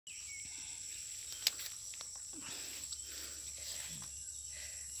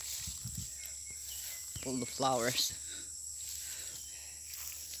full of flowers.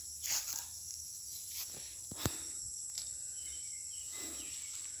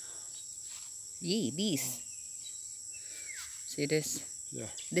 Yee, bees. See this? Yeah.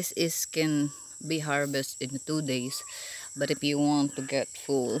 This is can be harvested in 2 days, but if you want to get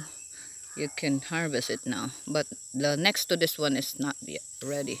full, you can harvest it now. But the next to this one is not yet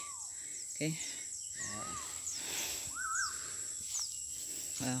ready. Okay.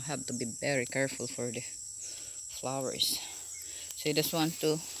 I'll have to be very careful for the flowers. See this one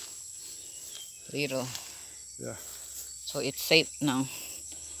too? Little. Yeah. So it's safe now.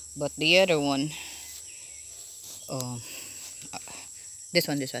 But the other one, this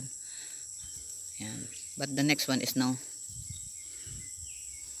one. And but the next one is no.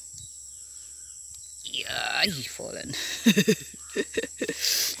 Yeah, he fallen.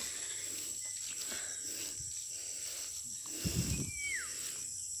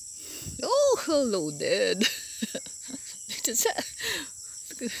 Oh, hello, Dad.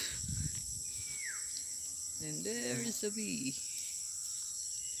 And there is a bee.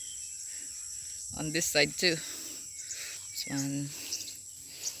 On this side too. This one.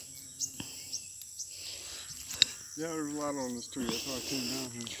 Yeah, there's a lot on this tree. That's why I came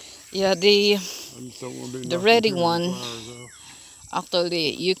down here. Yeah, I just don't want to be the knocking ready too many one. flowers off.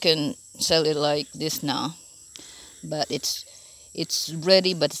 Actually, you can sell it like this now, but it's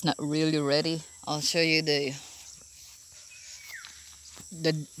ready, but it's not really ready. I'll show you the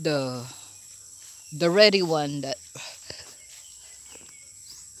ready one. That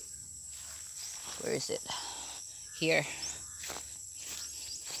where is it? Here.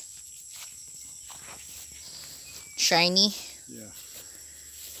 Shiny. Yeah.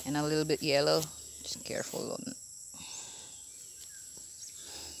 And a little bit yellow. Just careful on it.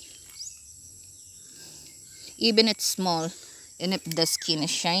 Even it's small, and if the skin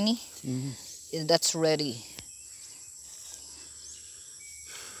is shiny, that's ready.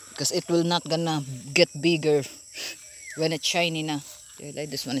 Because it will not gonna get bigger when it's shiny na.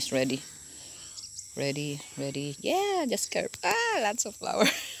 Like this one is ready. Ready. Yeah, just careful. Lots of flower.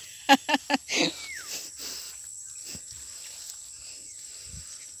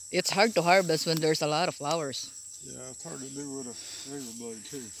 It's hard to harvest when there's a lot of flowers. Yeah, it's hard to do with a razor blade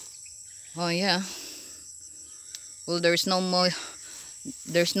too. Oh yeah. Well, there's no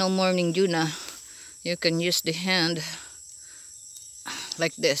morning dew na. You can use the hand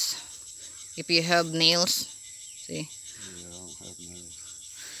like this. If you have nails, see. Yeah, I don't have nails.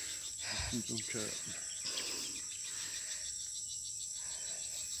 Keep them cut.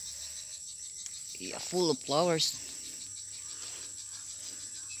 Yeah, full of flowers.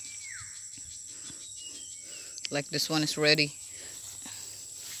 Like this one is ready.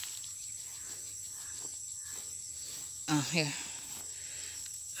 Here.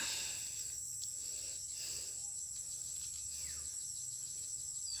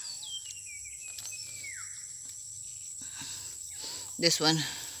 This one,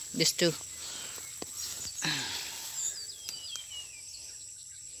 this two.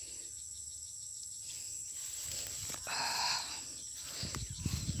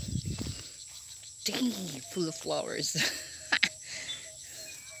 Dang, full of flowers.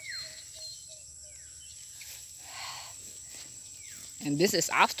 And this is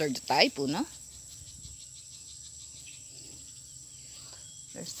after the typhoon, no?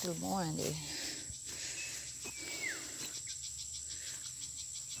 There's still more in there.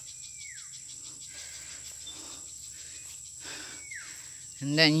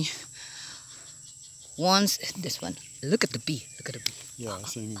 And then once this one, look at the bee. Yeah, I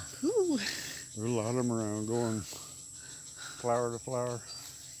seen them. Ooh. There's a lot of them around going flower to flower.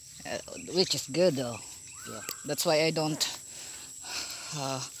 Which is good though. Yeah. That's why I don't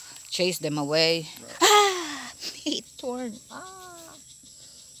chase them away. Right. It torn.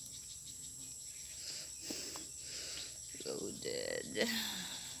 Loaded.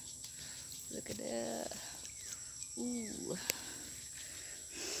 Look at that. Ooh.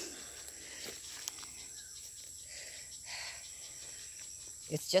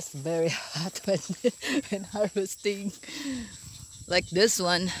 It's just very hot when harvesting. Like this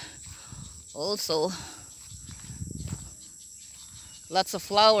one. Also, lots of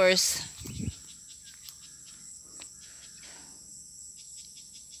flowers.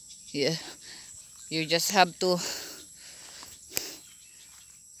 Yeah, you just have to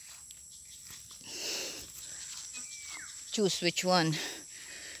choose which one.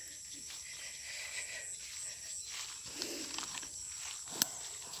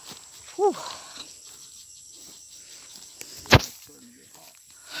 Whew.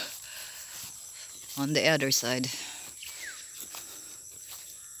 On the other side.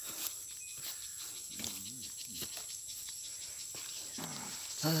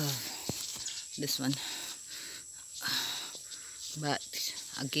 This one. But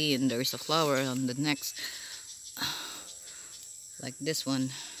again, there is a flower on the next, like this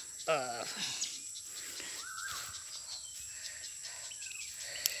one.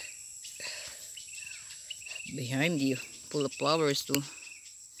 Behind you, full of flowers too.